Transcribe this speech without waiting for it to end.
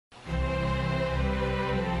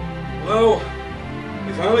Well,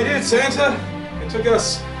 we finally did, Santa. It took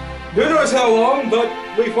us who knows how long, but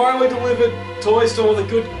we finally delivered toys to all the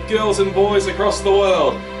good girls and boys across the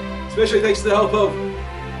world. Especially thanks to the help of...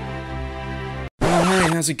 Oh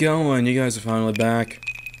hey, how's it going? You guys are finally back.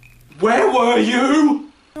 Where were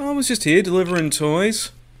you? I was just here delivering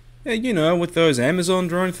toys. Yeah, you know, with those Amazon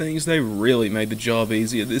drone things, they really made the job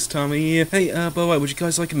easier this time of year. Hey, by the way, would you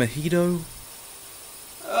guys like a mojito?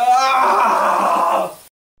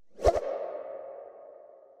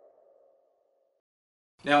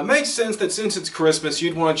 Now, it makes sense that since it's Christmas,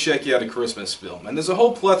 you'd want to check out a Christmas film. And there's a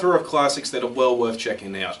whole plethora of classics that are well worth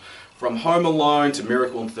checking out. From Home Alone to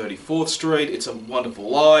Miracle on 34th Street, It's a Wonderful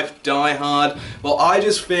Life, Die Hard. Well, I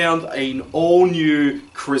just found an all-new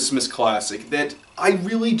Christmas classic that I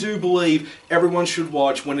really do believe everyone should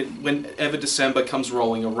watch whenever December comes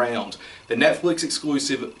rolling around. The Netflix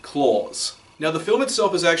exclusive Klaus. Now, the film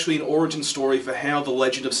itself is actually an origin story for how the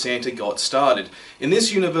legend of Santa got started. In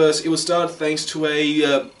this universe, it was started thanks to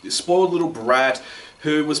a spoiled little brat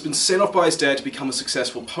who was been sent off by his dad to become a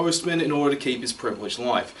successful postman in order to keep his privileged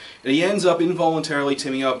life. And he ends up involuntarily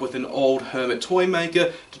teaming up with an old hermit toy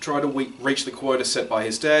maker to try to reach the quota set by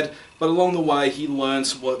his dad, but along the way he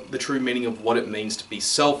learns the true meaning of what it means to be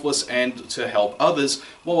selfless and to help others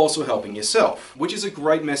while also helping yourself. Which is a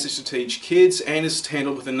great message to teach kids and is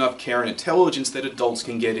handled with enough care and intelligence that adults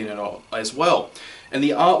can get in it as well. And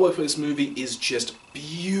the artwork for this movie is just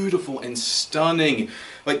beautiful and stunning.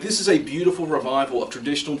 Like, this is a beautiful revival of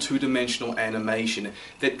traditional two-dimensional animation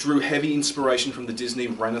that drew heavy inspiration from the Disney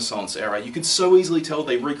Renaissance era. You could so easily tell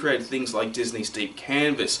they recreated things like Disney's deep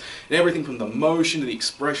canvas, and everything from the motion to the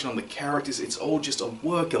expression on the characters. It's all just a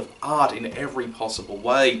work of art in every possible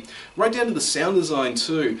way. Right down to the sound design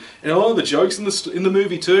too. And a lot of the jokes in the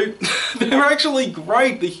movie too, they're actually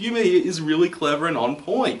great. The humor here is really clever and on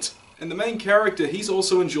point. And the main character, he's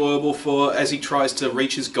also enjoyable as he tries to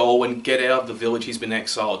reach his goal and get out of the village he's been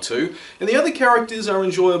exiled to. And the other characters are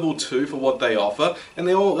enjoyable too for what they offer, and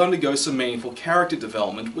they all undergo some meaningful character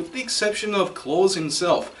development, with the exception of Klaus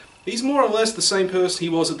himself. He's more or less the same person he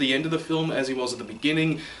was at the end of the film as he was at the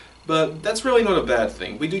beginning, but that's really not a bad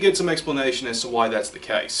thing. We do get some explanation as to why that's the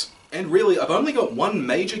case. And really, I've only got one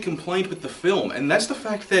major complaint with the film, and that's the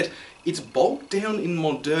fact that it's bogged down in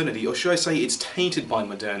modernity, or should I say it's tainted by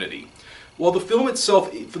modernity. While the film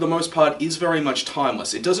itself, for the most part, is very much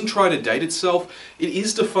timeless, it doesn't try to date itself, it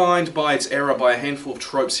is defined by its era by a handful of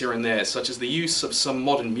tropes here and there, such as the use of some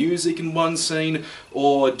modern music in one scene,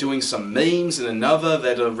 or doing some memes in another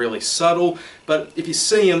that are really subtle, but if you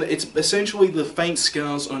see them, it's essentially the faint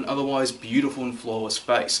scars on an otherwise beautiful and flawless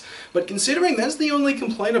face. But considering that's the only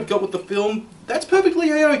complaint I've got with the film, that's perfectly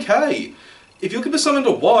a-okay. If you're looking for something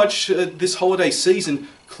to watch this holiday season,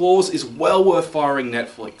 Klaus is well worth firing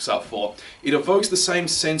Netflix up for. It evokes the same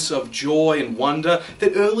sense of joy and wonder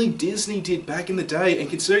that early Disney did back in the day,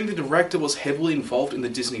 and considering the director was heavily involved in the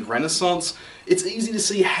Disney Renaissance, it's easy to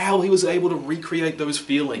see how he was able to recreate those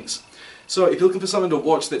feelings. So if you're looking for something to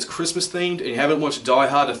watch that's Christmas themed and you haven't watched Die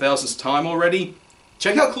Hard 1,000th time already,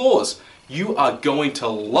 check out Klaus. You are going to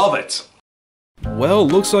love it. Well,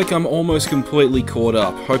 looks like I'm almost completely caught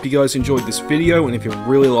up. Hope you guys enjoyed this video, and if you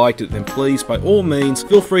really liked it, then please, by all means,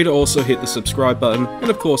 feel free to also hit the subscribe button, and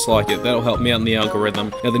of course like it, that'll help me out in the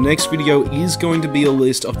algorithm. Now, the next video is going to be a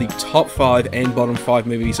list of the top 5 and bottom 5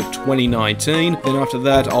 movies of 2019, then after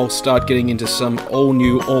that, I'll start getting into some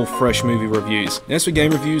all-new, all-fresh movie reviews. As for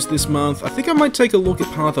game reviews this month, I think I might take a look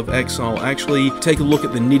at Path of Exile, actually take a look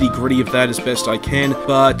at the nitty-gritty of that as best I can,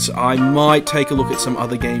 but I might take a look at some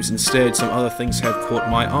other games instead, some other things have caught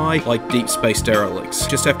my eye, like Deep Space Derelicts.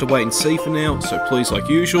 Just have to wait and see for now, so please, like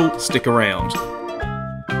usual, stick around.